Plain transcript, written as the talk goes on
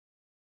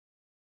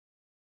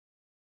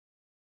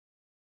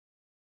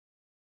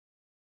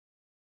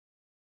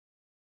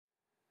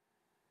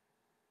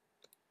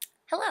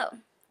Hello,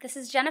 this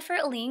is Jennifer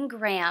Aline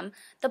Graham,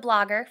 the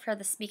blogger for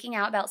the Speaking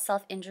Out About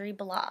Self-Injury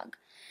blog.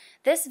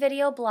 This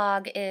video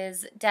blog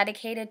is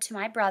dedicated to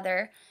my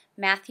brother,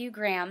 Matthew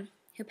Graham,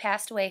 who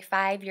passed away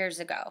 5 years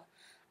ago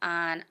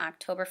on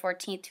October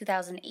 14th,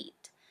 2008.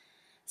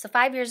 So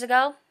 5 years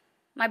ago,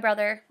 my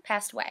brother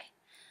passed away.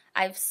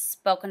 I've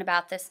spoken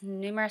about this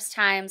numerous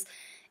times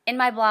in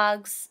my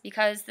blogs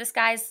because this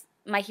guy's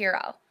my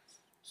hero.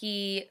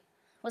 He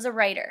was a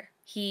writer.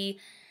 He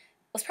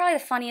was probably the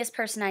funniest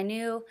person I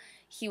knew.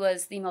 He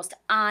was the most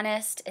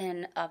honest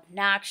and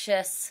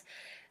obnoxious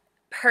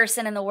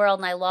person in the world,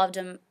 and I loved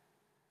him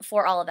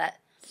for all of it.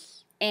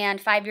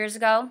 And 5 years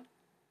ago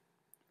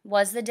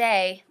was the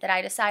day that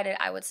I decided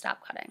I would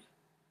stop cutting.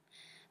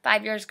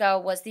 5 years ago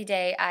was the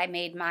day I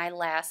made my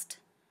last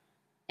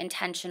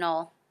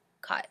intentional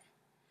cut.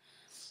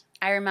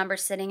 I remember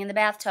sitting in the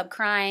bathtub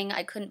crying.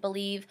 I couldn't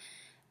believe,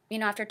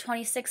 after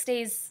 26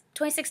 days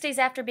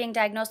after being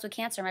diagnosed with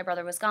cancer, my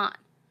brother was gone.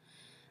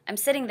 I'm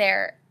sitting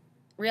there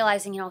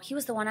realizing, he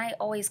was the one I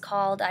always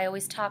called, I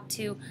always talked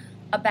to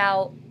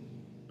about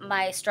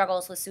my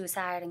struggles with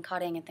suicide and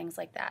cutting and things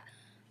like that.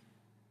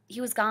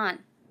 He was gone.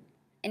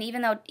 And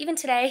even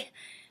today,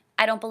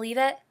 I don't believe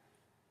it,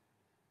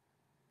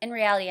 in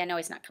reality, I know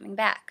he's not coming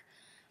back.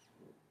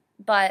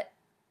 But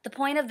the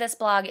point of this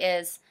blog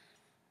is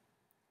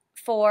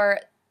for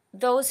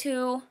those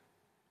who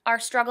are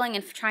struggling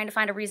and trying to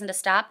find a reason to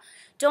stop,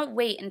 don't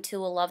wait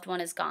until a loved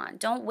one is gone.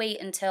 Don't wait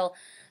until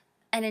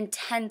an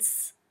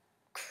intense,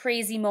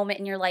 crazy moment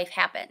in your life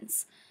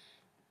happens.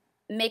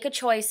 Make a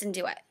choice and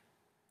do it.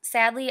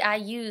 Sadly, I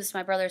used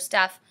my brother's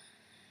death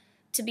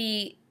to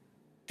be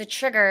the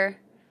trigger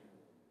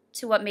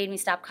to what made me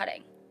stop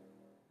cutting.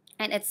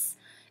 And it's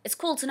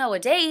cool to know a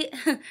date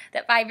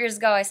that 5 years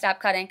ago I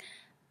stopped cutting,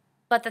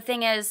 but the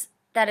thing is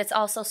that it's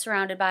also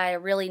surrounded by a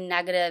really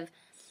negative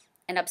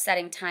and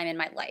upsetting time in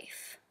my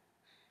life.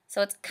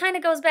 So it kind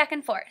of goes back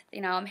and forth.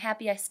 I'm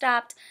happy I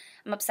stopped.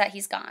 I'm upset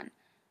he's gone.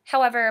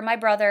 However, my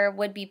brother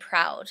would be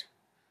proud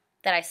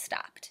that I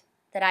stopped,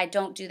 that I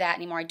don't do that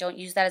anymore. I don't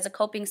use that as a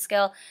coping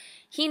skill.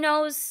 He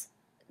knows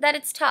that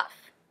it's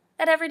tough,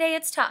 that every day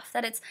it's tough,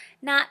 that it's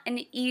not an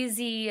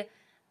easy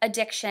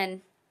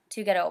addiction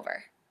to get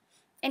over.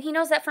 And he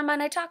knows that from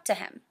when I talk to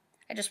him.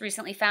 I just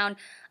recently found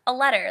a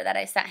letter that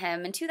I sent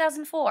him in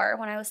 2004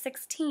 when I was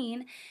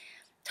 16,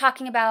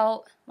 talking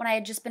about when I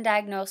had just been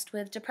diagnosed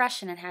with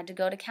depression and had to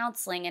go to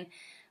counseling and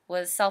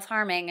was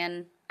self-harming.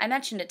 And I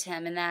mentioned it to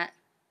him in that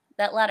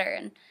letter,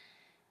 and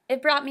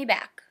it brought me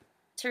back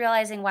to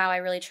realizing, wow, I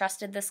really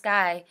trusted this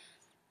guy,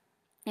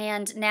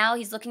 and now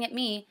he's looking at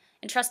me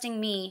and trusting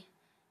me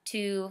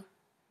to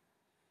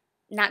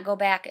not go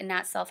back and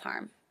not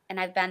self-harm, and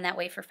I've been that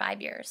way for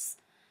 5 years.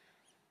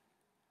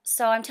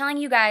 So I'm telling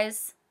you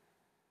guys,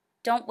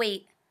 don't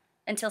wait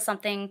until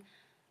something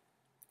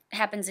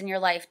happens in your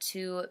life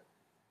to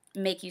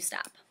make you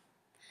stop.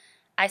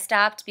 I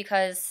stopped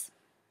because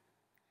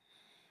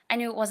I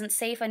knew it wasn't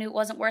safe, I knew it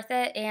wasn't worth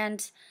it,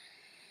 and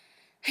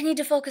I need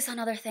to focus on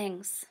other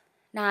things,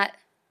 not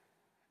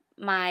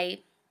my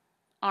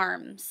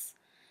arms.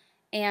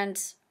 And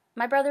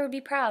my brother would be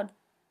proud.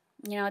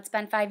 It's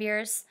been 5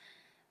 years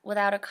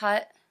without a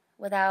cut,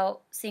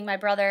 without seeing my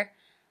brother,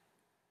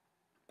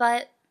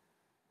 but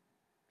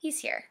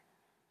he's here.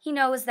 He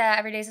knows that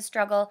every day's a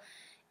struggle,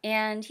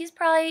 and he's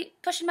probably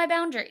pushing my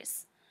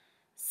boundaries.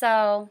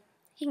 So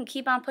he can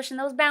keep on pushing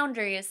those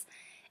boundaries,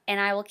 and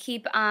I will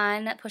keep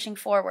on pushing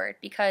forward,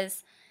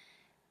 because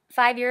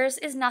 5 years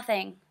is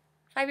nothing.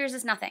 5 years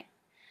is nothing.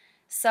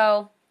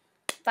 So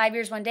 5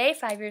 years 1 day,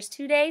 5 years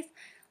 2 days,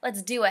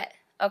 let's do it,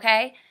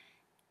 okay?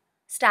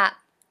 Stop.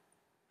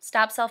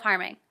 Stop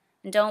self-harming.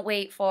 And don't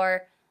wait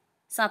for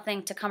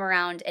something to come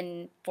around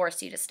and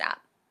force you to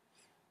stop.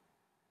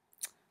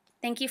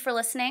 Thank you for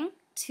listening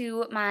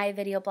to my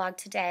video blog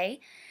today.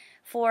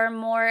 For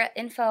more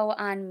info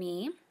on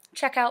me,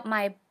 check out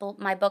my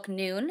book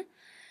Noon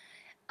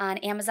on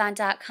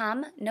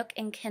Amazon.com, Nook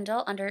and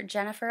Kindle under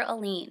Jennifer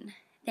Aline.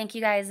 Thank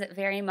you guys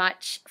very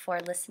much for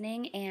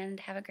listening, and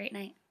have a great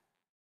night.